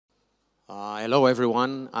Hello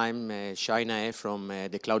everyone, I'm Shainae from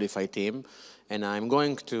the Cloudify team, and I'm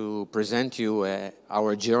going to present you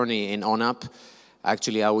our journey in ONAP,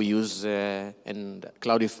 actually how we use and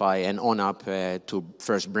Cloudify and ONAP to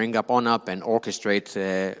first bring up ONAP and orchestrate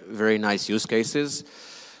very nice use cases.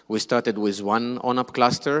 We started with one ONAP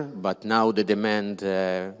cluster, but now the demand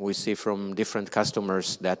we see from different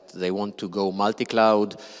customers that they want to go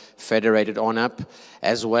multi-cloud, federated ONAP,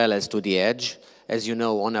 as well as to the edge. As you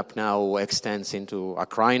know, ONAP now extends into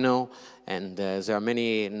Akraino, and there are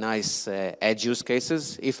many nice edge use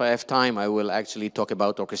cases. If I have time, I will actually talk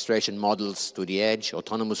about orchestration models to the edge,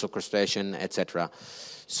 autonomous orchestration, etc.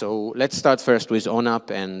 So let's start first with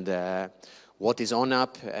ONAP and what is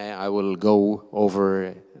ONAP. I will go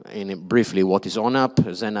over briefly what is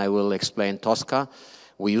ONAP, then I will explain TOSCA.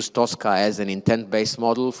 We use TOSCA as an intent-based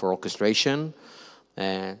model for orchestration.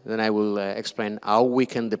 Then I will explain how we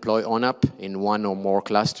can deploy ONAP in one or more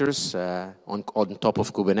clusters on top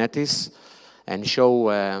of Kubernetes, and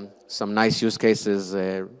show some nice use cases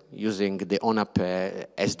using the ONAP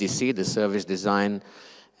SDC, the service design,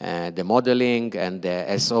 the modeling, and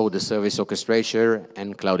the SO, the service orchestrator,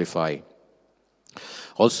 and Cloudify.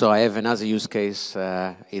 Also, I have another use case.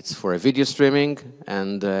 It's for a video streaming,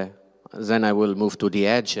 and then I will move to the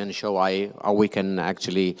edge and show how we can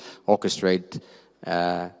actually orchestrate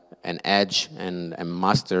an edge and a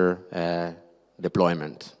master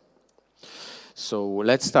deployment. So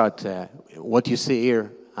let's start. What you see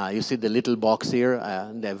here, you see the little box here,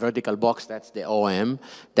 the vertical box, that's the OM.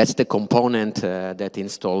 That's the component that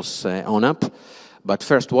installs ONAP. But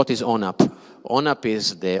first, what is ONAP? ONAP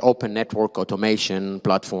is the Open Network Automation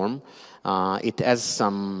platform. It has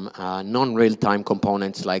some non-real-time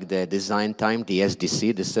components like the design time, the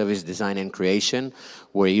SDC, the service design and creation,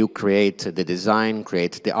 where you create the design,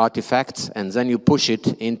 create the artifacts, and then you push it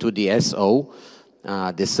into the SO,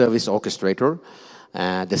 the service orchestrator.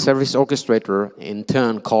 The service orchestrator in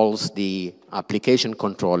turn calls the application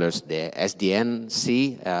controllers, the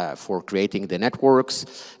SDNC for creating the networks,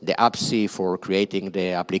 the AppC for creating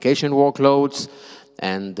the application workloads,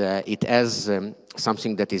 and it has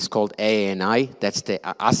something that is called ANI, that's the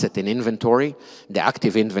asset in inventory, the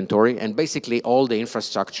active inventory, and basically all the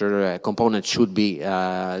infrastructure components should be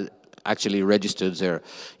actually registered there.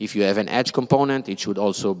 If you have an edge component, it should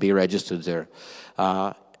also be registered there.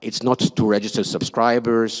 It's not to register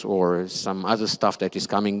subscribers or some other stuff that is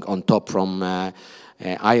coming on top from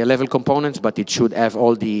higher level components, but it should have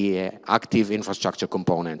all the active infrastructure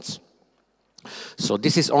components. So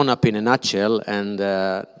this is ONAP in a nutshell, and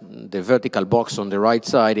the vertical box on the right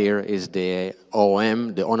side here is the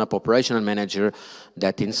OM, the ONAP Operational Manager,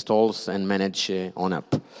 that installs and manages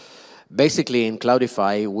ONAP. Basically, in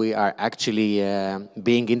Cloudify, we are actually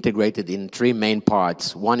being integrated in three main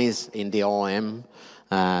parts. One is in the OM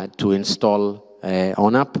to install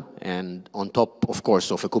ONAP, and on top, of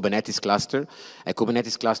course, of a Kubernetes cluster. A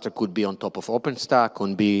Kubernetes cluster could be on top of OpenStack,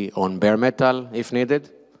 could be on bare metal if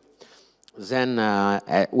needed. Then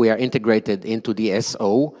we are integrated into the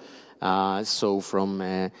SO. So from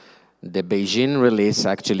the Beijing release,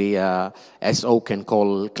 actually, SO can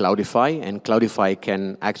call Cloudify, and Cloudify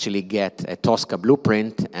can actually get a TOSCA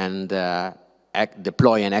blueprint and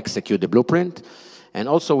deploy and execute the blueprint. And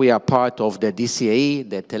also we are part of the DCAE,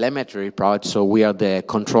 the telemetry part, so we are the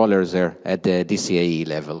controllers there at the DCAE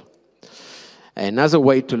level. Another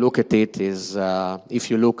way to look at it is, if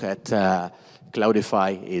you look at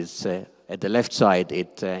Cloudify, is at the left side,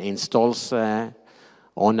 it installs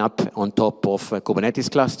ONAP on top of a Kubernetes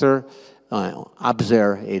cluster. Up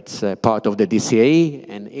there, it's part of the DCAE,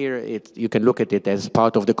 and here you can look at it as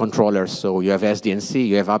part of the controller. So you have SDNC,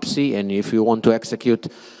 you have AppC, and if you want to execute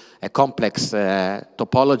a complex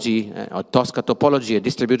topology, a TOSCA topology, a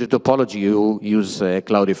distributed topology, you use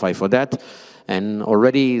Cloudify for that. And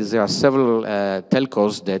already there are several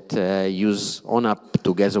telcos that use ONAP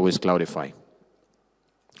together with Cloudify.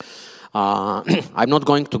 I'm not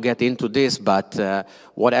going to get into this, but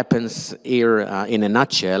what happens here in a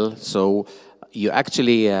nutshell, so you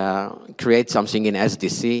actually create something in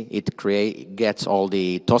SDC, it gets all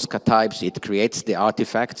the TOSCA types, it creates the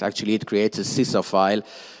artifacts, actually it creates a CISA file,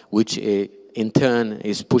 which in turn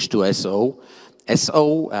is pushed to SO.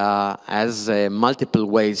 SO has multiple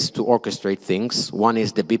ways to orchestrate things. One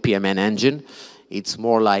is the BPMN engine. It's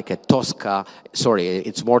more like a TOSCA,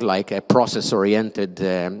 it's more like a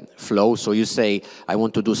process-oriented flow. So you say, I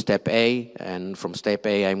want to do step A, and from step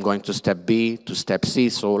A, I'm going to step B to step C,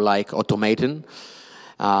 so like automating.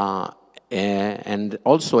 And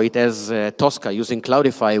also it has TOSCA using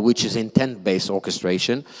Cloudify, which is intent-based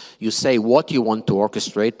orchestration. You say what you want to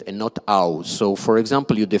orchestrate and not how. So for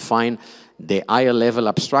example, you define the higher level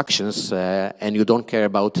abstractions and you don't care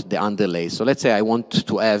about the underlay. So let's say I want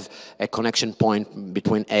to have a connection point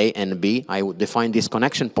between A and B. I would define this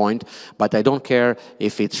connection point, but I don't care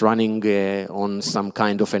if it's running on some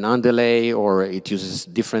kind of an underlay or it uses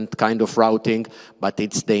different kind of routing, but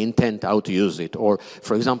it's the intent how to use it. Or,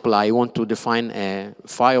 for example, I want to define a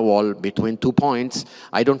firewall between 2 points.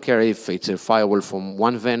 I don't care if it's a firewall from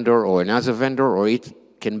one vendor or another vendor, or it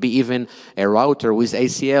can be even a router with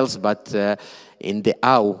ACLs, but in the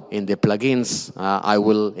how, in the plugins, I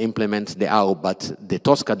will implement the how, but the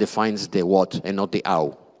TOSCA defines the what and not the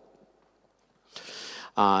how.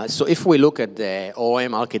 So if we look at the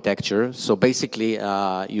OM architecture, so basically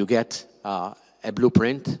you get a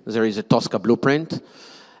blueprint. There is a TOSCA blueprint,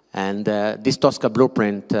 and this TOSCA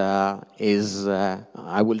blueprint is,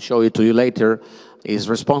 I will show it to you later, is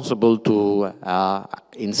responsible to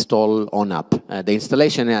install ONAP. The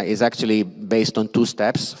installation is actually based on 2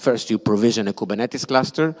 steps. First, you provision a Kubernetes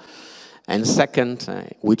cluster. And second,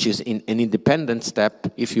 which is an independent step,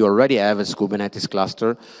 if you already have a Kubernetes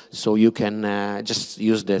cluster, so you can just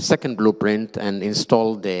use the second blueprint and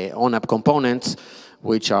install the ONAP components,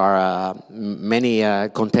 which are many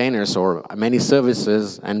containers or many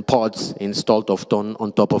services and pods installed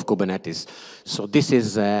on top of Kubernetes. So this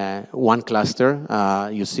is one cluster.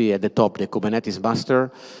 You see at the top the Kubernetes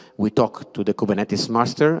master. We talk to the Kubernetes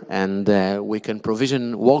master, and we can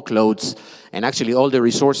provision workloads and actually all the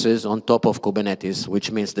resources on top of Kubernetes,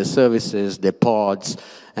 which means the services, the pods,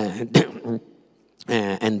 and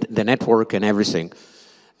the network and everything.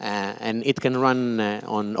 And it can run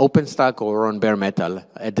on OpenStack or on bare metal.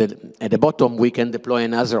 At the bottom, we can deploy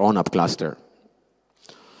another ONAP cluster.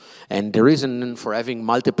 And the reason for having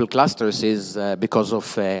multiple clusters is because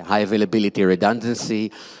of high availability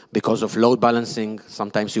redundancy, because of load balancing.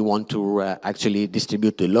 Sometimes you want to actually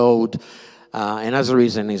distribute the load. Another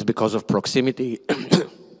reason is because of proximity.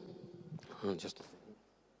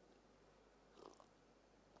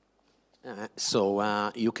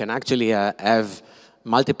 So you can actually have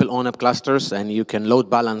multiple ONAP clusters, and you can load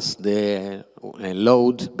balance the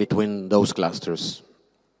load between those clusters.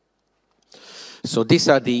 So these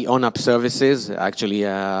are the ONAP services. Actually,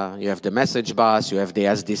 you have the message bus, you have the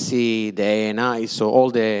SDC, the ANI, so all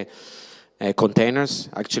the containers.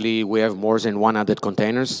 Actually, we have more than 100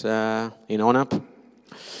 containers in ONAP.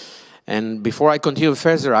 And before I continue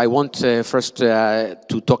further, I want first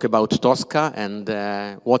to talk about TOSCA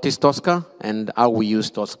and what is TOSCA and how we use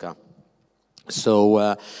TOSCA.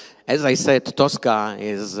 So, as I said, TOSCA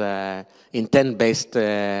is intent-based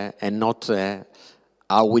and not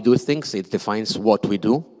how we do things. It defines what we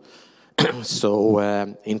do. So,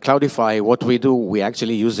 in Cloudify, what we do, we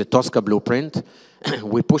actually use the TOSCA blueprint.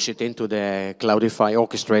 We push it into the Cloudify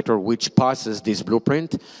orchestrator, which parses this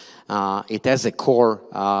blueprint. It has a core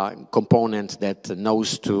component that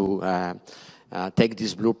knows to take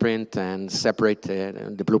this blueprint and separate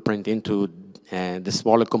the blueprint into the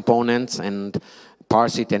smaller components and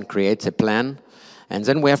parse it and create a plan. And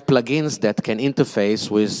then we have plugins that can interface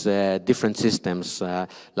with different systems,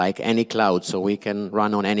 like any cloud. So we can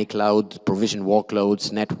run on any cloud, provision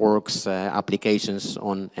workloads, networks, applications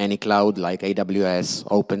on any cloud, like AWS,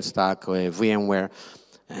 OpenStack, VMware,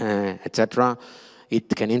 etc.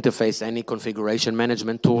 It can interface any configuration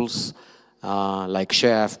management tools, like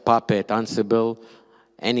Chef, Puppet, Ansible,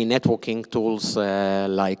 any networking tools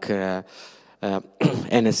like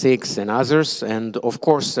NSX and others. And of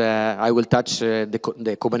course, I will touch the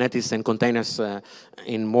Kubernetes and containers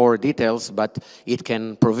in more details, but it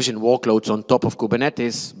can provision workloads on top of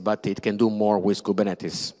Kubernetes, but it can do more with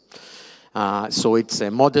Kubernetes. So it's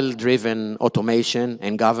a model-driven automation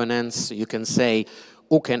and governance. You can say,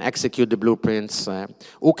 who can execute the blueprints,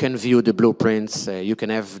 who can view the blueprints. You can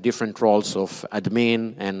have different roles of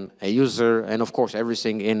admin and a user, and of course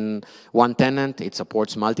everything in one tenant. It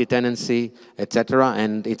supports multi-tenancy, etc.,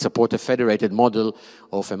 and it supports a federated model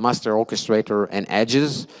of a master orchestrator and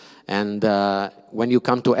edges. And when you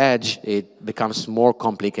come to edge, it becomes more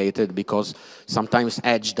complicated because sometimes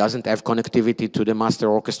edge doesn't have connectivity to the master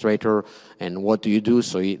orchestrator. And what do you do?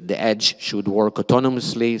 So the edge should work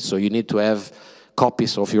autonomously, so you need to have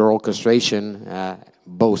copies of your orchestration,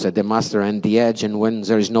 both at the master and the edge, and when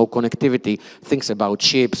there is no connectivity, things about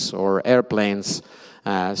ships or airplanes,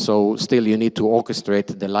 so still you need to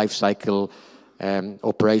orchestrate the lifecycle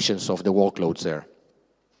operations of the workloads there.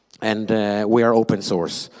 And we are open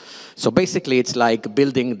source. So basically it's like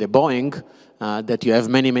building the Boeing, that you have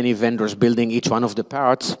many, many vendors building each one of the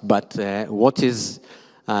parts, but what is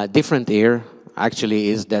different here actually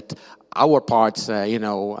is that our parts,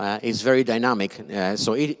 is very dynamic.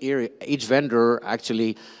 So each vendor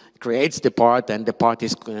actually creates the part, and the part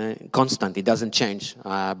is constant. It doesn't change.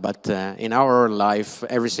 But in our life,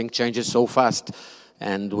 everything changes so fast,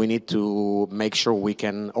 and we need to make sure we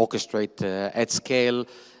can orchestrate at scale,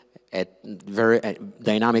 at very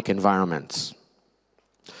dynamic environments.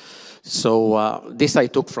 So this I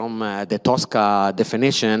took from the TOSCA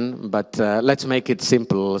definition, but let's make it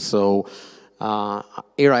simple. So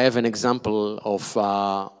here I have an example of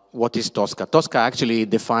what is TOSCA. TOSCA actually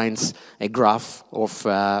defines a graph of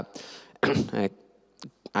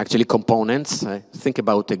actually components. Think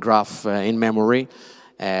about a graph in memory.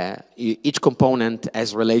 Each component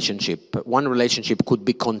has relationship. One relationship could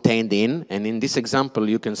be contained in, and in this example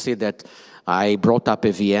you can see that I brought up a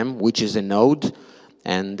VM, which is a node,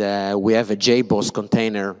 and we have a JBoss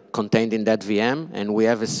container contained in that VM, and we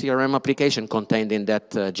have a CRM application contained in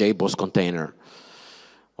that JBoss container.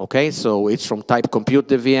 Okay, so it's from type compute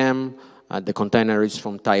the VM, the container is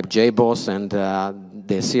from type JBoss, and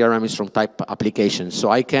the CRM is from type application. So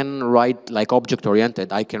I can write, like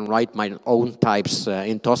object-oriented, I can write my own types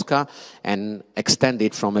in TOSCA and extend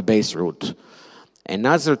it from a base root.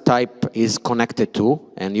 Another type is connected to,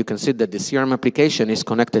 and you can see that the CRM application is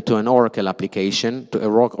connected to an Oracle application, to a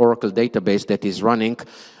Oracle database that is running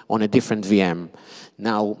on a different VM.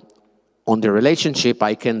 Now, on the relationship,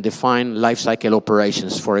 I can define lifecycle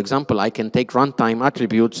operations. For example, I can take runtime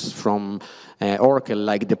attributes from Oracle,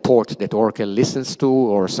 like the port that Oracle listens to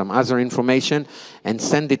or some other information, and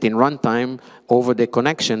send it in runtime over the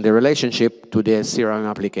connection, the relationship, to the CRM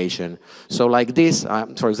application. So like this,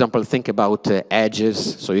 for example, think about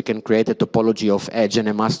edges. So you can create a topology of edge and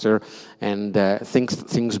a master, and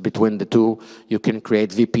things between the two. You can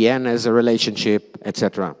create VPN as a relationship,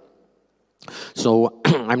 etc. So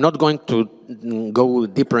I'm not going to go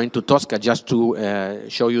deeper into TOSCA, just to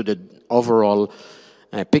show you the overall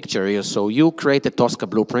picture here. So you create a TOSCA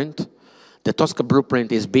blueprint. The TOSCA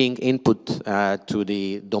blueprint is being input to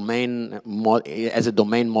the domain as a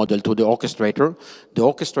domain model to the orchestrator. The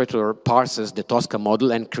orchestrator parses the TOSCA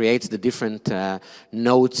model and creates the different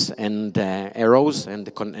nodes and arrows and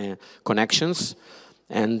the connections.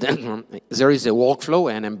 And there is a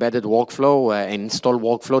workflow, an embedded workflow, an install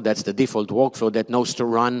workflow. That's the default workflow that knows to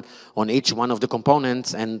run on each one of the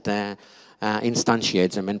components and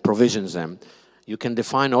instantiates them and provisions them. You can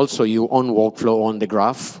define also your own workflow on the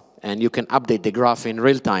graph, and you can update the graph in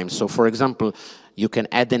real time. So for example, you can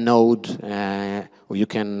add a node, or you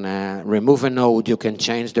can remove a node, you can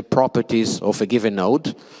change the properties of a given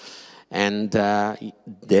node, and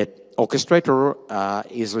the orchestrator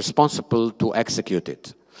is responsible to execute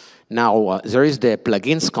it. Now, there is the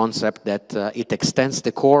plugins concept that it extends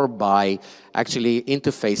the core by actually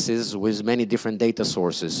interfaces with many different data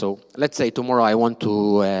sources. So let's say tomorrow I want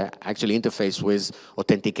to actually interface with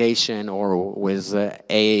authentication or with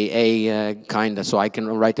AAA kind of, so I can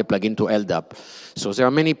write a plugin to LDAP. So there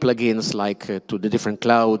are many plugins like to the different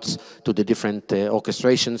clouds, to the different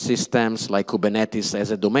orchestration systems like Kubernetes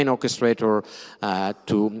as a domain orchestrator,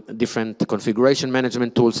 to different configuration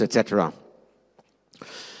management tools, etc.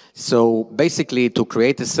 So basically, to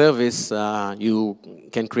create a service, you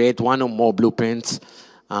can create one or more blueprints,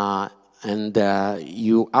 and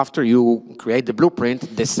after you create the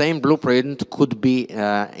blueprint, the same blueprint could be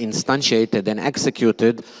instantiated and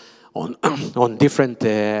executed on different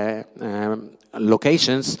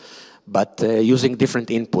locations, but using different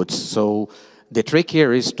inputs. So the trick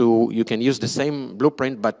here is you can use the same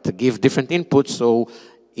blueprint, but give different inputs, so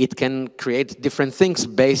it can create different things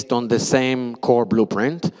based on the same core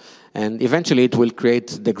blueprint, and eventually it will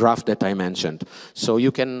create the graph that I mentioned. So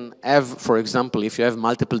you can have, for example, if you have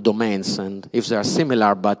multiple domains, and if they are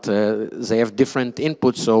similar, but they have different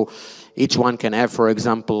inputs, so each one can have, for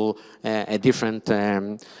example, a different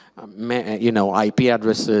IP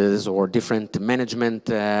addresses or different management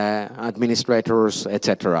administrators,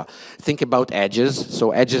 etc. Think about edges.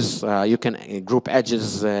 So edges, you can group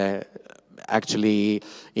edges actually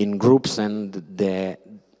in groups, and the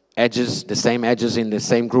edges, the same edges in the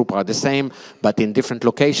same group are the same, but in different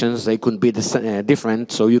locations they could be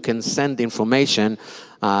different. So you can send information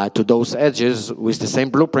to those edges with the same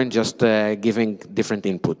blueprint, just giving different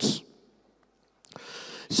inputs.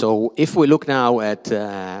 So if we look now at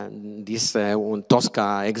this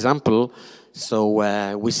TOSCA example,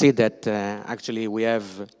 so we see that actually we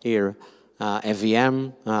have here a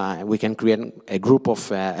VM. We can create a group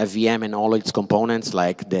of a VM and all its components,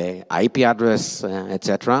 like the IP address,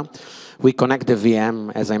 etc. We connect the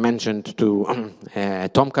VM, as I mentioned, to a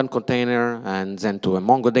Tomcat container and then to a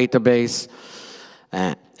Mongo database.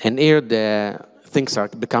 And here the things are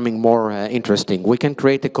becoming more interesting. We can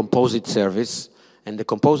create a composite service, and the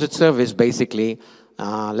composite service basically,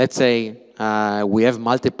 let's say we have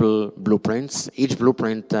multiple blueprints. Each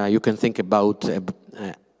blueprint, you can think about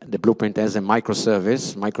the blueprint as a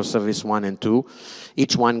microservice 1 and 2.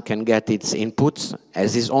 Each one can get its inputs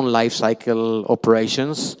as its own lifecycle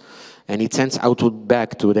operations, and it sends output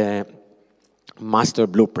back to the master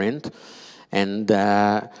blueprint. And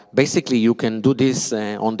basically, you can do this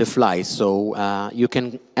on the fly. So you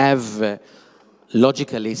can have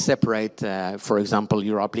logically separate, for example,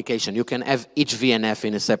 your application. You can have each VNF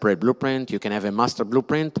in a separate blueprint. You can have a master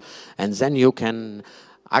blueprint, and then you can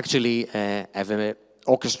actually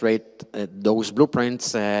orchestrate those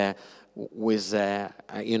blueprints with,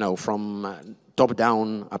 from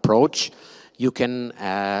top-down approach. You can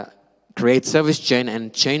create service chain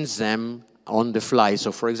and change them on the fly.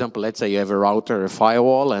 So for example, let's say you have a router, a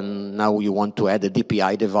firewall, and now you want to add a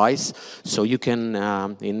DPI device. So you can,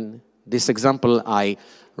 in this example, I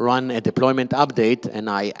run a deployment update and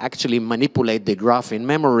I actually manipulate the graph in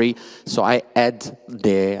memory. So I add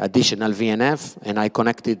the additional VNF and I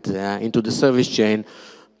connect it into the service chain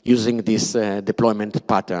using this deployment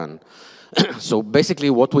pattern. So basically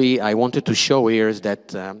what I wanted to show here is that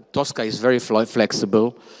TOSCA is very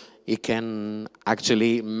flexible. It can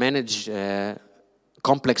actually manage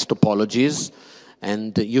complex topologies,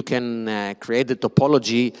 and you can create the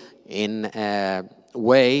topology in a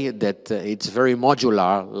way that it's very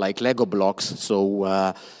modular, like Lego blocks.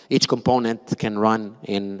 So each component can run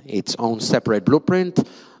in its own separate blueprint.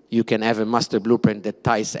 You can have a master blueprint that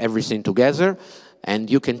ties everything together, and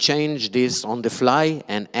you can change this on the fly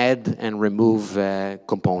and add and remove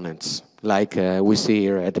components, like we see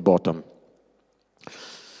here at the bottom.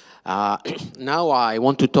 Now I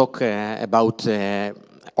want to talk about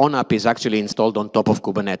ONAP is actually installed on top of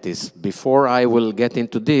Kubernetes. Before I will get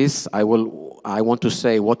into this, I want to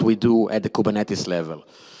say what we do at the Kubernetes level.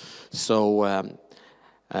 So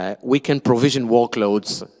we can provision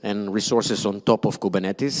workloads and resources on top of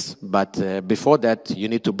Kubernetes, but before that, you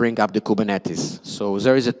need to bring up the Kubernetes. So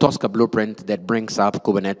there is a TOSCA blueprint that brings up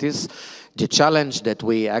Kubernetes. The challenge that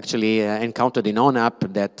we actually encountered in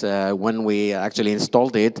ONAP, that when we actually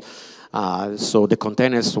installed it, so the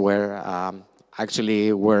containers were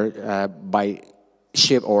by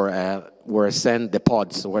ship or were sent, the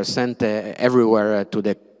pods were sent everywhere to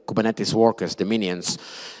the Kubernetes workers, the minions,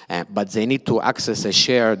 but they need to access a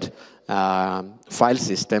shared file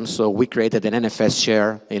system. So we created an NFS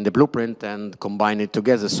share in the blueprint and combined it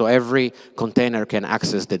together so every container can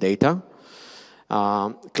access the data.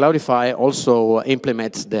 Cloudify also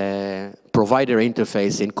implements the provider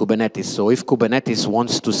interface in Kubernetes. So if Kubernetes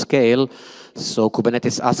wants to scale, so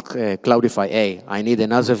Kubernetes asks Cloudify, hey, I need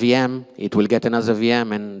another VM. It will get another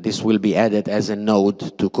VM, and this will be added as a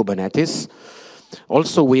node to Kubernetes.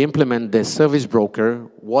 Also, we implement the service broker.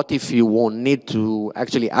 What if you won't need to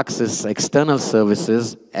actually access external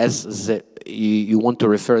services as you want to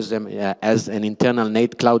refer them as an internal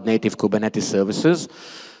cloud-native Kubernetes services?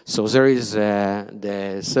 So there is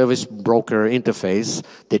the service broker interface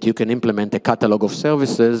that you can implement a catalog of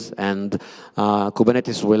services, and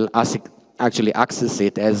Kubernetes will actually access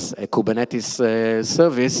it as a Kubernetes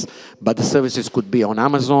service, but the services could be on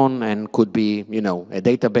Amazon and could be, a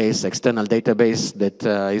database, external database that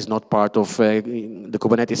is not part of the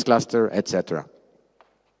Kubernetes cluster, etc.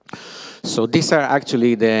 So these are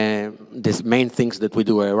actually the main things that we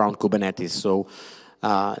do around Kubernetes. So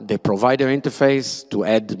the provider interface to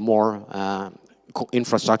add more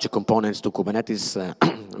infrastructure components to Kubernetes,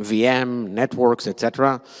 VM, networks,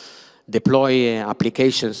 etc. Deploy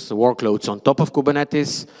applications, workloads on top of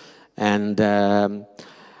Kubernetes, and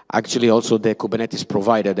actually also the Kubernetes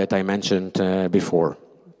provider that I mentioned before.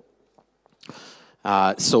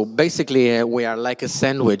 So basically, we are like a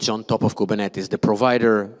sandwich on top of Kubernetes. The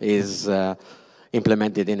provider is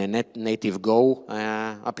implemented in a native Go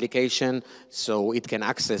application, so it can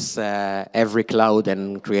access every cloud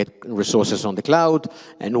and create resources on the cloud.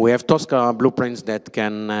 And we have TOSCA blueprints that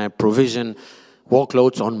can provision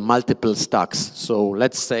workloads on multiple stacks. So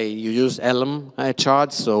let's say you use Elm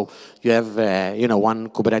charts, so you have one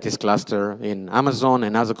Kubernetes cluster in Amazon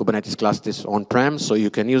and other Kubernetes clusters on-prem, so you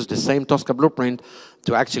can use the same TOSCA blueprint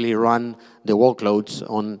to actually run the workloads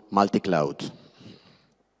on multi-cloud.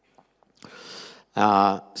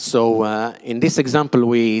 In this example,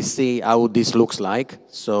 we see how this looks like.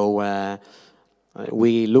 So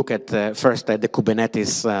we look at first at the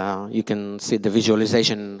Kubernetes. You can see the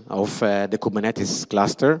visualization of the Kubernetes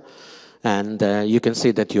cluster. And you can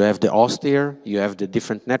see that you have the host here, you have the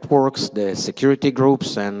different networks, the security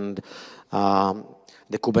groups, and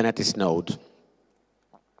the Kubernetes node.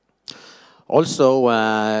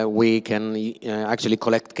 Also, we can actually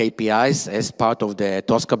collect KPIs as part of the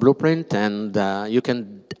TOSCA blueprint, and you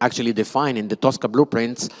can actually define in the TOSCA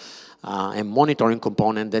blueprints a monitoring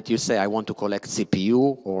component that you say, I want to collect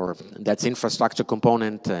CPU, or that's infrastructure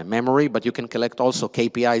component memory, but you can collect also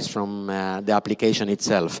KPIs from the application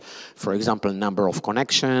itself. For example, number of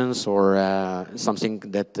connections or something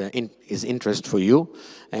that is interest for you,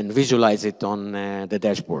 and visualize it on the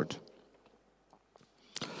dashboard.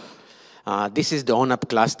 This is the ONAP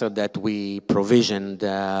cluster that we provisioned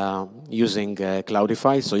using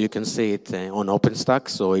Cloudify. So you can see it on OpenStack.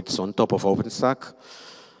 So it's on top of OpenStack.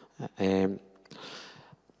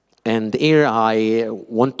 And here I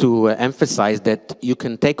want to emphasize that you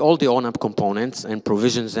can take all the ONAP components and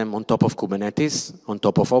provision them on top of Kubernetes, on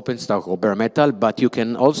top of OpenStack or bare metal, but you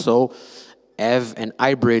can also have an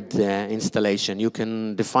hybrid installation. You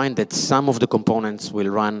can define that some of the components will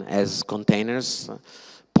run as containers,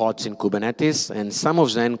 pods in Kubernetes, and some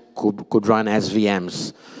of them could run as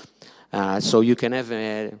VMs. So you can have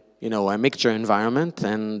a mixture environment,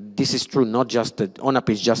 and this is true not just that ONAP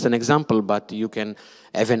is just an example, but you can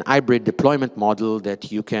have an hybrid deployment model that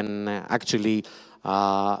you can actually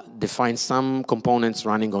define some components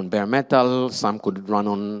running on bare metal, some could run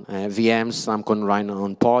on VMs, some could run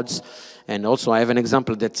on pods, and also I have an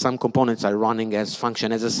example that some components are running as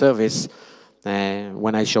function as a service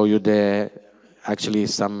when I show you actually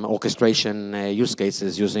some orchestration use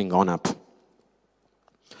cases using ONAP.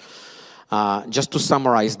 Just to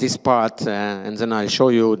summarize this part, and then I'll show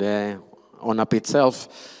you the ONAP itself.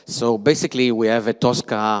 So basically, we have a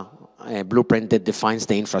TOSCA blueprint that defines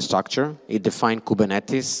the infrastructure. It defines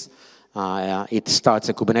Kubernetes. It starts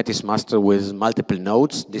a Kubernetes master with multiple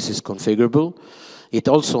nodes. This is configurable. It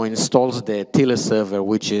also installs the TILA server,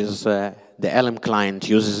 which is the LM client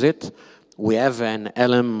uses it. We have an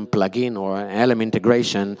LM plugin or an LM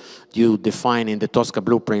integration. You define in the TOSCA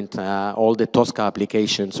blueprint all the TOSCA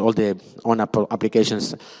applications, all the ONAP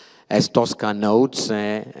applications as TOSCA nodes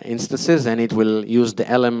instances, and it will use the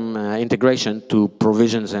LM integration to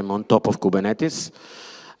provision them on top of Kubernetes.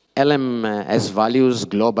 LM has values,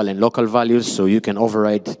 global and local values, so you can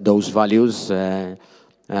override those values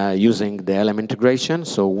using the LM integration.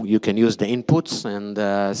 So you can use the inputs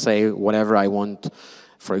and say whatever I want.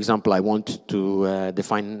 For example, I want to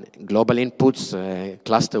define global inputs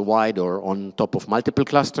cluster-wide or on top of multiple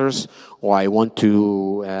clusters, or I want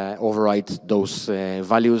to override those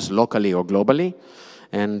values locally or globally.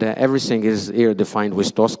 And everything is here defined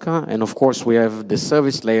with TOSCA. And of course, we have the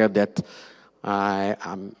service layer that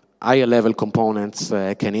higher level components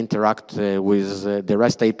can interact with the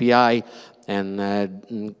REST API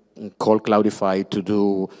and call Cloudify to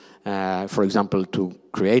do, for example, to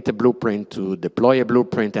create a blueprint, to deploy a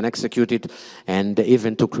blueprint and execute it, and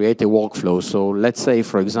even to create a workflow. So let's say,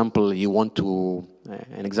 for example, you want to,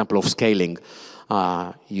 an example of scaling,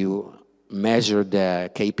 you measure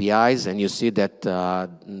the KPIs and you see that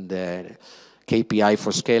the KPI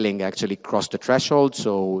for scaling actually crossed the threshold,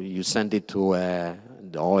 so you send it to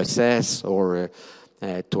the OSS or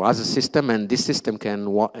to other system, and this system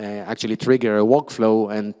can actually trigger a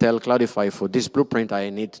workflow and tell Cloudify, for this blueprint I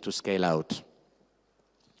need to scale out.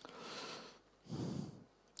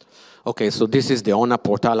 Okay, so this is the ONAP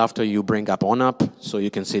portal after you bring up ONAP. So you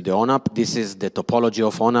can see the ONAP. This is the topology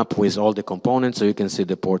of ONAP with all the components. So you can see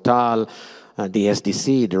the portal, the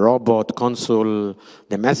SDC, the robot, console,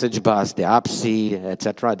 the message bus, the APSI,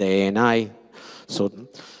 etc., the ANI. So,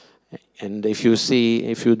 and if you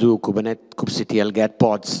do Kubernetes kubectl get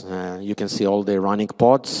pods, you can see all the running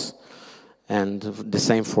pods, and the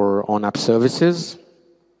same for ONAP services.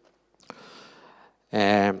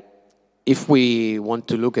 If we want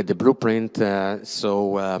to look at the blueprint, there is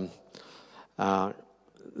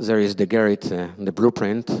the Gerrit, the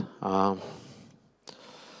blueprint.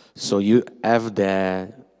 So you have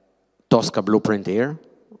the TOSCA blueprint here.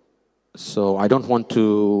 So I don't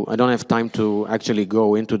have time to actually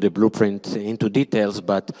go into the blueprint into details,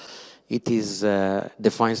 but it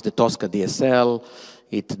defines the TOSCA DSL.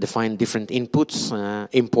 It defines different inputs,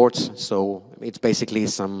 imports. So it's basically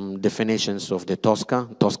some definitions of the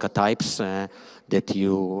TOSCA types that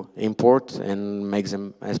you import and make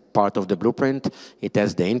them as part of the blueprint. It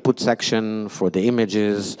has the input section for the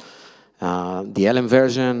images, the LM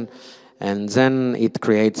version, and then it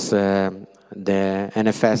creates the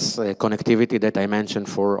NFS connectivity that I mentioned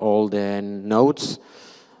for all the nodes,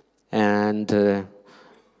 and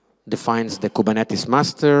defines the Kubernetes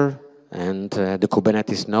master and the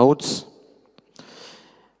Kubernetes nodes,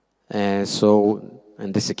 and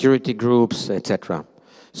the security groups, etc.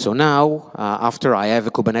 So now, after I have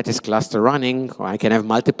a Kubernetes cluster running, I can have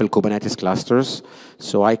multiple Kubernetes clusters.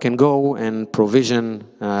 So I can go and provision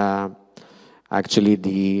actually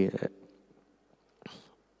the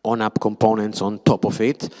ONAP components on top of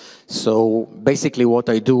it. So basically what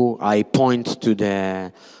I do, I point to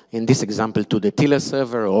the, in this example, to the Tiller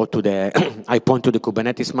server or to the, I point to the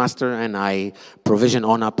Kubernetes master and I provision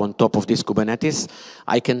ONAP on top of this Kubernetes.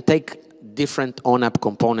 I can take different ONAP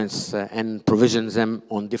components and provision them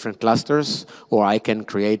on different clusters, or I can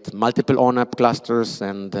create multiple ONAP clusters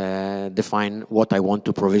and define what I want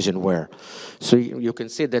to provision where. So you can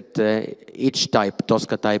see that each type,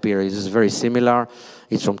 TOSCA type here, is very similar.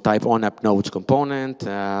 It's from type ONAP nodes component.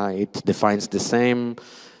 It defines the same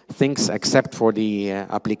things except for the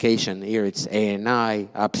application. Here it's ANI,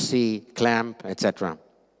 AppC, CLAMP, etc.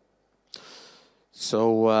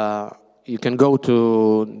 So you can go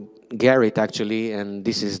to Garrett actually, and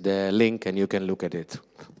this is the link, and you can look at it.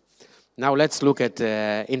 Now let's look at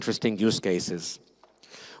interesting use cases.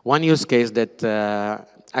 One use case that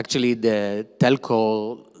actually the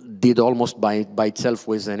telco did almost by itself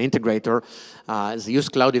with an integrator is use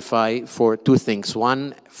Cloudify for two things.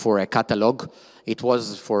 One, for a catalog. It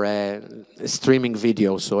was for a streaming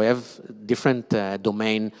video, so I have different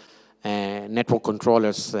domain network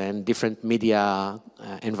controllers and different media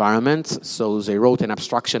environments. So they wrote an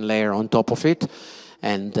abstraction layer on top of it.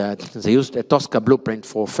 And they used a TOSCA blueprint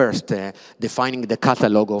for first defining the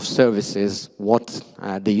catalog of services, what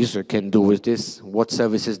the user can do with this, what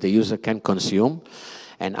services the user can consume.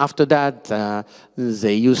 And after that,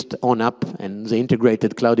 they used ONAP and they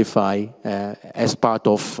integrated Cloudify as part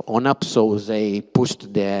of ONAP. So they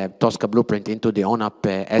pushed the TOSCA blueprint into the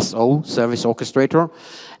ONAP SO, Service Orchestrator.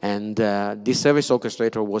 And this Service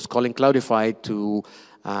Orchestrator was calling Cloudify to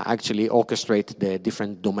actually orchestrate the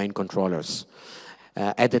different domain controllers.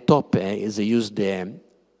 At the top, they used the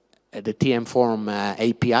TM Forum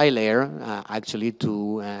API layer actually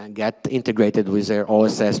to get integrated with their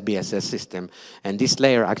OSS BSS system. And this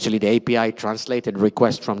layer, actually the API translated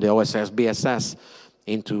requests from the OSS BSS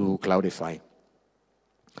into Cloudify.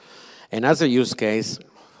 Another use case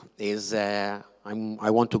is I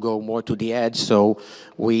want to go more to the edge, so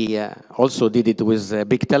we also did it with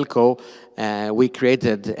Big Telco. We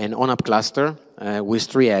created an ONAP cluster with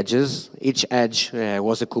 3 edges. Each edge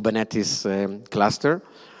was a Kubernetes cluster.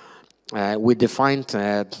 We defined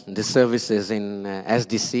the services in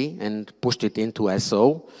SDC and pushed it into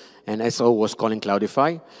SO, and SO was calling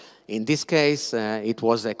Cloudify. In this case, it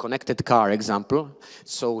was a connected car example.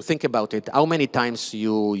 So think about it. How many times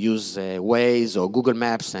you use Waze or Google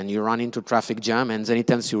Maps and you run into traffic jam and then it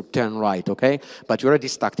tells you turn right, okay? But you're already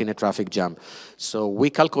stuck in a traffic jam. So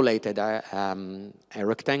we calculated a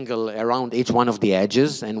rectangle around each one of the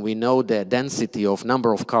edges, and we know the density of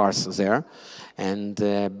number of cars there. And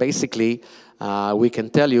basically, we can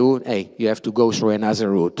tell you, hey, you have to go through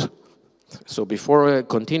another route. So before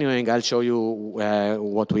continuing, I'll show you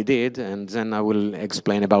what we did, and then I will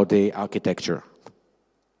explain about the architecture.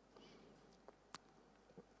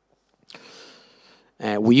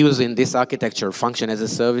 We use in this architecture function as a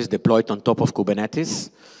service deployed on top of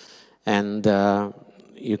Kubernetes. And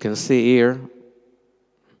you can see here,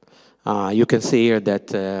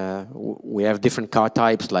 that we have different car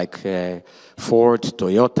types like Ford,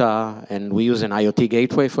 Toyota, and we use an IoT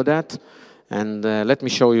gateway for that. And let me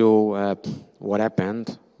show you what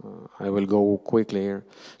happened. I will go quickly here.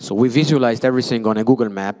 So we visualized everything on a Google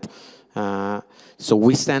map. So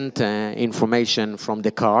we sent information from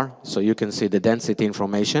the car, so you can see the density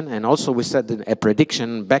information. And also we set a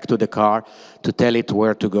prediction back to the car to tell it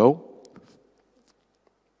where to go.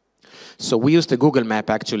 So we used the Google map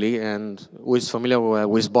actually, and who is familiar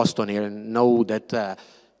with Boston here know that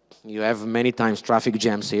you have many times traffic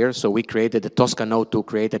jams here. So we created a TOSCA node to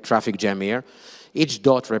create a traffic jam here. Each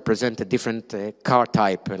dot represents a different car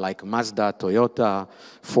type, like Mazda, Toyota,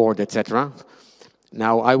 Ford, etc.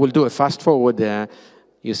 Now I will do a fast forward.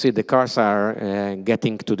 You see the cars are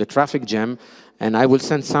getting to the traffic jam, and I will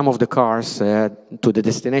send some of the cars to the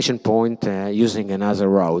destination point using another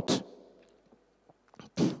route.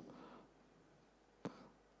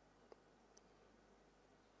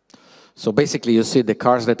 So basically, you see the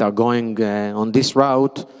cars that are going on this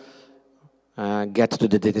route get to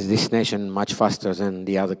the destination much faster than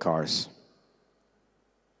the other cars.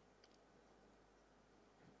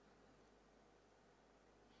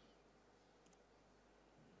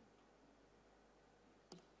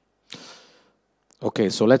 Okay,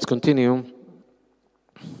 so let's continue.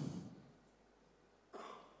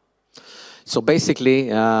 So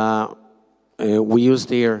basically, we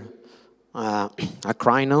used here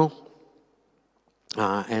Acrino.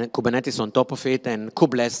 and Kubernetes on top of it, and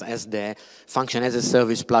kubeless as the function as a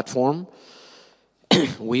service platform.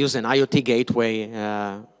 We use an IoT gateway.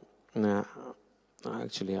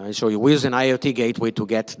 Actually, I show you. We use an IoT gateway to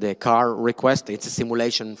get the car request. It's a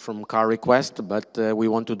simulation from car request, but we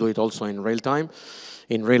want to do it also in real time,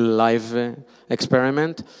 in real live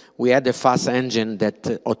experiment. We had a fast engine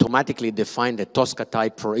that automatically defined a TOSCA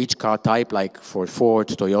type for each car type, like for Ford,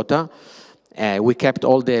 Toyota. We kept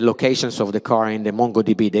all the locations of the car in the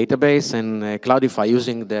MongoDB database, and Cloudify,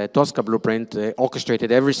 using the TOSCA blueprint,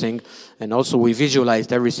 orchestrated everything, and also we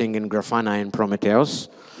visualized everything in Grafana and Prometheus.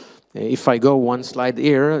 If I go one slide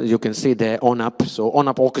here, you can see the ONAP. So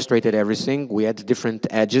ONAP orchestrated everything. We had different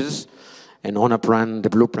edges, and ONAP ran the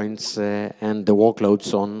blueprints and the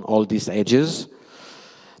workloads on all these edges.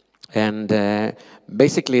 And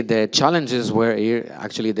basically, the challenges were here,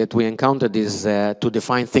 actually, that we encountered is to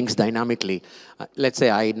define things dynamically. Let's say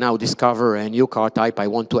I now discover a new car type. I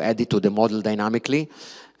want to add it to the model dynamically.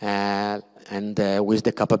 And with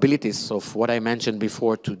the capabilities of what I mentioned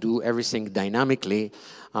before, to do everything dynamically,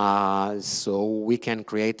 so we can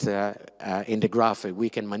create in the graph, we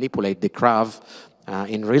can manipulate the graph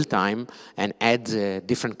in real time and add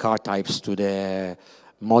different car types to the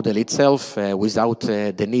model itself without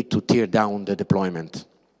the need to tear down the deployment.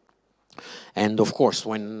 And of course,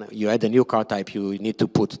 when you add a new car type, you need to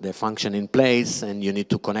put the function in place, and you need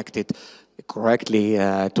to connect it correctly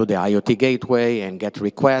to the IoT gateway and get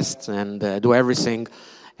requests and do everything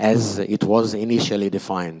as it was initially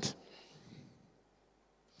defined.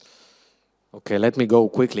 Okay, let me go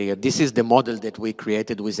quickly. This is the model that we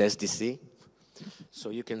created with SDC. So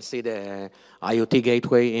you can see the IoT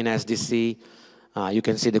gateway in SDC. You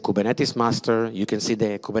can see the Kubernetes master. You can see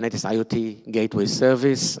the Kubernetes IoT gateway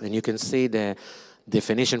service. And you can see the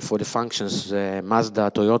definition for the functions,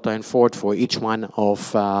 Mazda, Toyota, and Ford for each one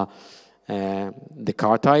of the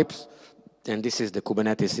car types. And this is the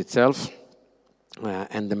Kubernetes itself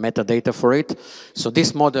and the metadata for it. So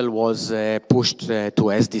this model was pushed to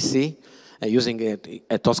SDC using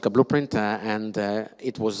a TOSCA blueprint, and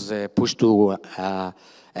it was pushed to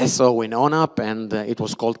SO in ONAP, and it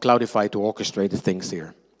was called Cloudify to orchestrate the things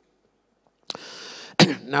here.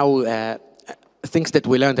 Now, things that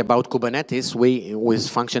we learned about Kubernetes, with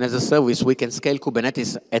function as a service, we can scale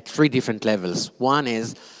Kubernetes at 3 different levels. One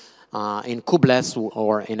is in kubeless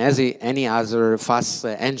or in any other fast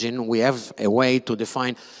engine, we have a way to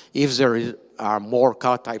define if there are more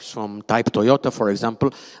car types from type Toyota, for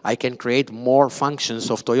example, I can create more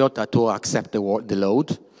functions of Toyota to accept the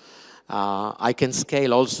load. I can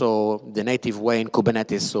scale also the native way in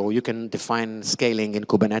Kubernetes, so you can define scaling in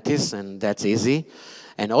Kubernetes, and that's easy.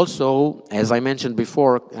 And also, as I mentioned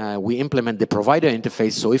before, we implement the provider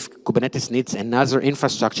interface, so if Kubernetes needs another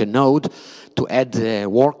infrastructure node to add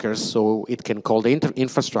workers, so it can call the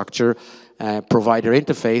infrastructure provider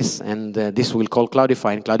interface, and this will call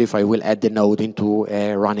Cloudify, and Cloudify will add the node into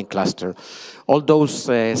a running cluster. All those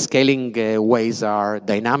scaling ways are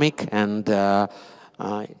dynamic, and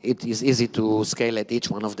it is easy to scale at each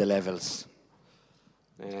one of the levels.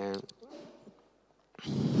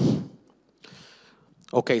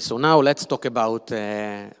 Okay, so now let's talk about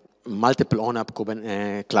multiple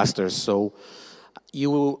ONAP clusters. So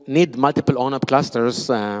you need multiple ONAP clusters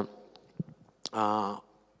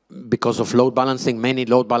because of load balancing, mainly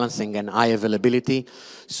load balancing and high availability.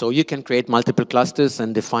 So you can create multiple clusters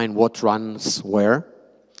and define what runs where.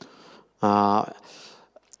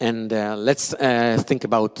 Let's think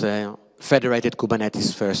about federated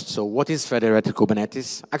Kubernetes first. So what is federated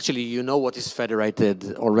Kubernetes? Actually, you know what is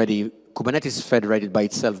federated already. Kubernetes is federated by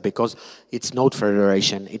itself because it's node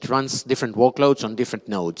federation. It runs different workloads on different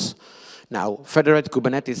nodes. Now, federated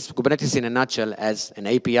Kubernetes in a nutshell has an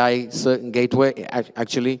API gateway,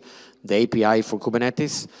 actually, the API for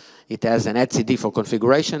Kubernetes. It has an etcd for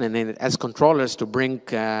configuration, and then it has controllers to bring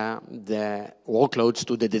the workloads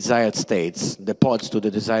to the desired states, the pods to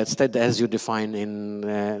the desired state as you define in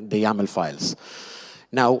the YAML files.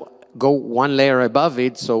 Now, go one layer above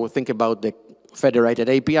it, so think about the federated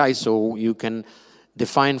API, so you can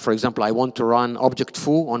define, for example, I want to run object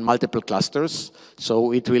foo on multiple clusters,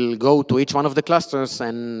 so it will go to each one of the clusters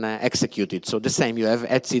and execute it. So the same, you have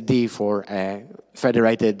etcd for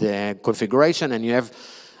federated configuration, and you have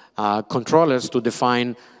controllers to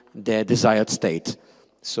define the desired state.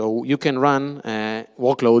 So you can run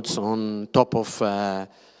workloads on top of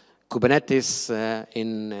Kubernetes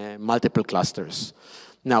in multiple clusters.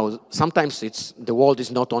 Now, sometimes the world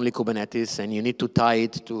is not only Kubernetes, and you need to tie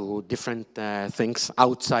it to different things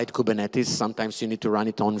outside Kubernetes. Sometimes you need to run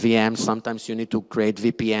it on VMs. Sometimes you need to create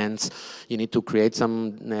VPNs. You need to create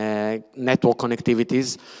some network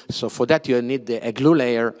connectivities. So for that, you need a glue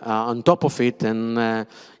layer on top of it. And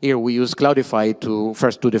here we use Cloudify to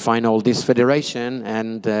first to define all this federation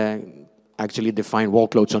and actually define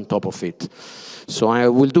workloads on top of it. So I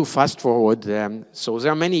will do fast forward. So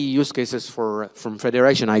there are many use cases from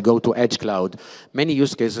federation. I go to edge cloud. Many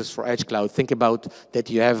use cases for edge cloud. Think about that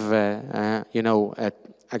you have,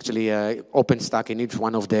 actually OpenStack in each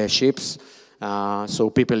one of the ships. So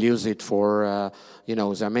people use it for,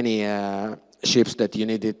 there are many ships that you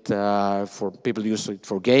need it for. People use it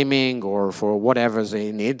for gaming or for whatever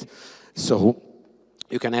they need. So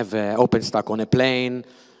you can have OpenStack on a plane,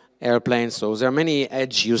 airplane. So there are many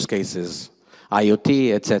edge use cases.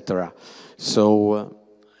 IoT, etc. So,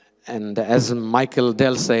 and as Michael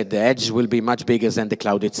Dell said, the edge will be much bigger than the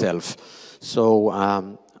cloud itself.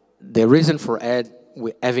 So the reason for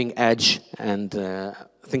having edge, and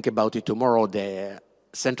think about it tomorrow, the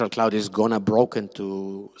central cloud is gonna broken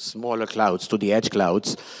to smaller clouds, to the edge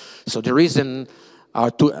clouds. So the reasons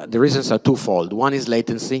are twofold. One is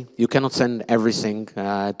latency. You cannot send everything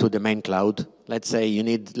to the main cloud. Let's say you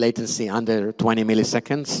need latency under 20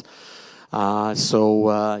 milliseconds.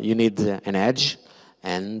 So you need an edge,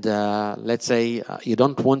 and let's say you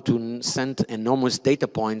don't want to send enormous data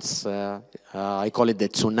points. I call it the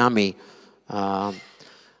tsunami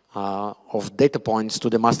of data points to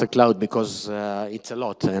the master cloud, because it's a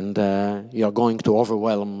lot, and you're going to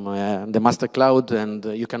overwhelm the master cloud, and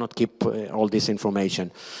you cannot keep all this information.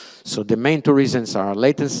 So the main two reasons are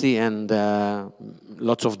latency and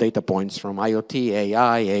lots of data points from IoT,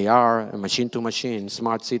 AI, AR, machine-to-machine,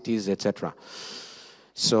 smart cities, etc.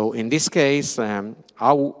 So in this case,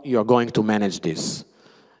 how you're going to manage this?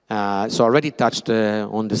 So I already touched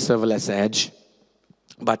on the serverless edge,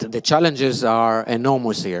 but the challenges are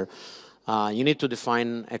enormous here. You need to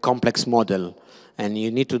define a complex model, and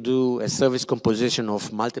you need to do a service composition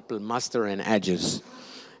of multiple master and edges.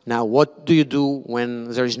 Now, what do you do when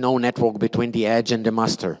there is no network between the edge and the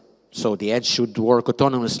master? So the edge should work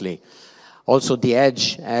autonomously. Also, the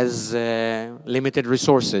edge has limited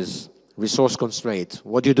resources, resource constraints.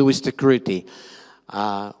 What do you do with security?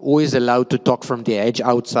 Who is allowed to talk from the edge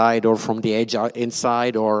outside or from the edge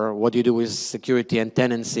inside? Or what do you do with security and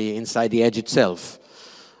tenancy inside the edge itself?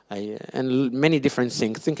 And many different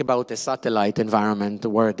things. Think about a satellite environment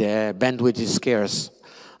where the bandwidth is scarce.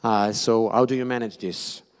 So how do you manage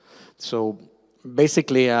this? So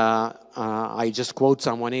basically, I just quote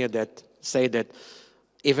someone here that say that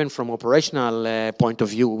even from operational point of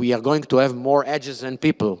view, we are going to have more edges than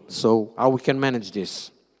people. So how we can manage this?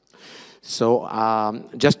 So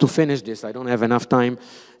just to finish this, I don't have enough time.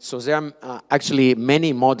 So there are actually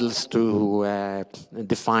many models to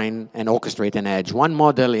define and orchestrate an edge. One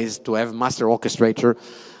model is to have master orchestrator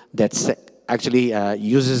that's actually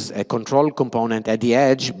uses a control component at the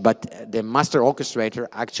edge, but the master orchestrator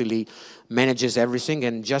actually manages everything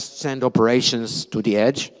and just send operations to the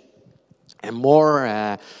edge. A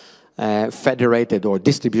more federated or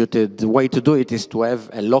distributed way to do it is to have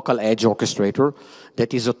a local edge orchestrator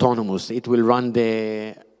that is autonomous. It will run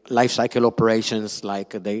the lifecycle operations like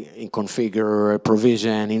they configure,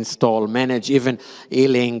 provision, install, manage, even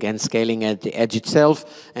healing and scaling at the edge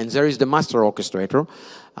itself. And there is the master orchestrator.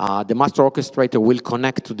 The master orchestrator will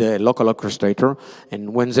connect to the local orchestrator,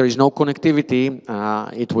 and when there is no connectivity,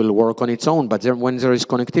 it will work on its own. But then when there is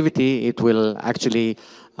connectivity, it will actually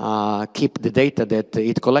keep the data that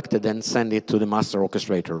it collected and send it to the master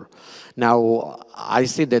orchestrator. Now, I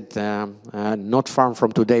see that not far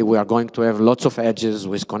from today, we are going to have lots of edges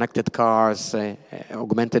with connected cars,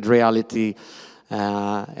 augmented reality,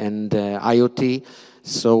 and IoT.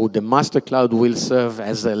 So the master cloud will serve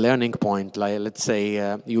as a learning point. Like, let's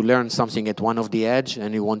say you learn something at one of the edge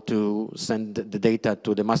and you want to send the data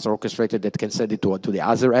to the master orchestrator that can send it to the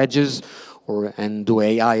other edges and do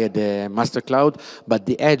AI at the master cloud. But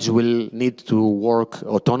the edge will need to work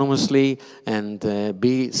autonomously and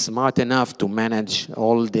be smart enough to manage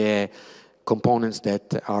all the components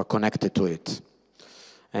that are connected to it.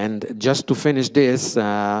 And just to finish this,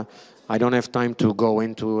 I don't have time to go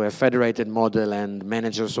into a federated model and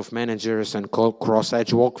managers of managers and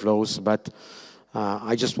cross-edge workflows, but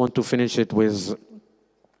I just want to finish it with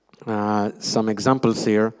some examples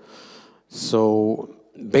here. So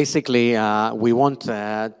basically, we want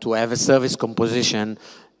to have a service composition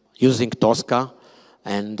using TOSCA,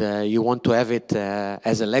 and you want to have it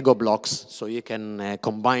as a Lego blocks, so you can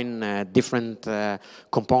combine different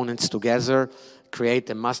components together, create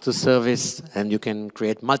a master service, and you can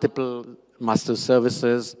create multiple master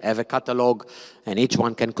services, have a catalog, and each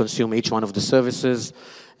one can consume each one of the services.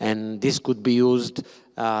 And this could be used,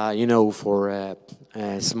 for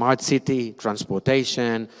smart city,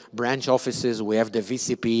 transportation, branch offices. We have the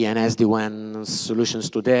VCP and SD-WAN solutions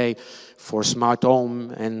today for smart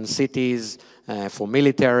home and cities, for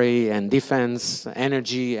military and defense,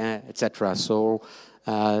 energy, etc. So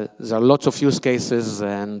there are lots of use cases,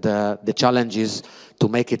 and the challenge is to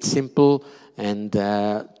make it simple and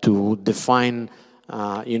to define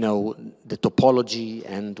the topology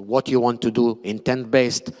and what you want to do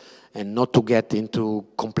intent-based, and not to get into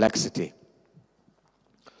complexity.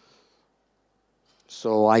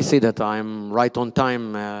 So I see that I'm right on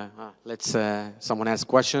time. Let's someone ask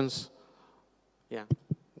questions. Yeah.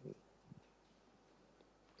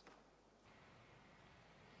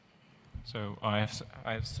 So I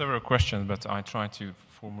have several questions, but I try to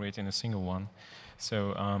formulate in a single one.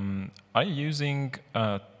 So are you using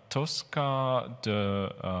TOSCA,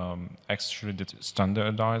 the extruded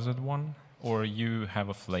standardized one, or you have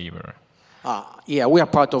a flavor? Yeah, we are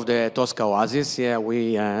part of the TOSCA Oasis. Yeah,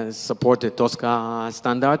 we support the TOSCA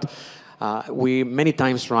standard. We many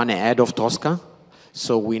times run ahead of TOSCA,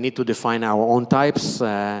 so we need to define our own types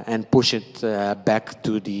and push it back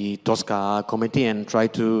to the TOSCA committee and try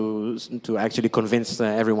to actually convince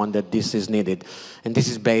everyone that this is needed. And this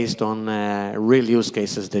is based on real use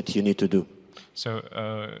cases that you need to do. So,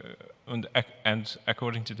 and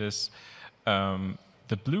according to this,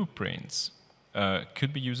 the blueprints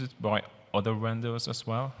could be used by other vendors as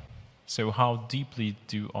well. So how deeply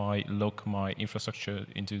do I lock my infrastructure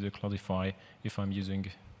into the Cloudify if I'm using?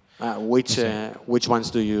 Which ones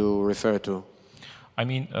do you refer to? I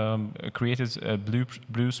mean, created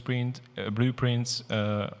blueprints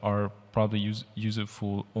are probably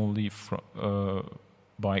useful only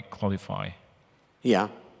by Cloudify. Yeah.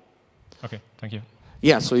 Okay, thank you.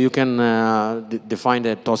 Yeah, so you can define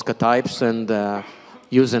the TOSCA types and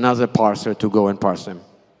use another parser to go and parse them.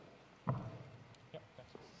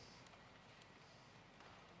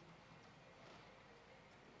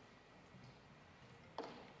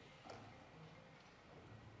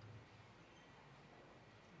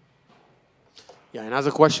 Yeah,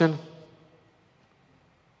 another question?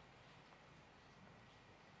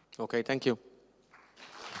 Okay, thank you.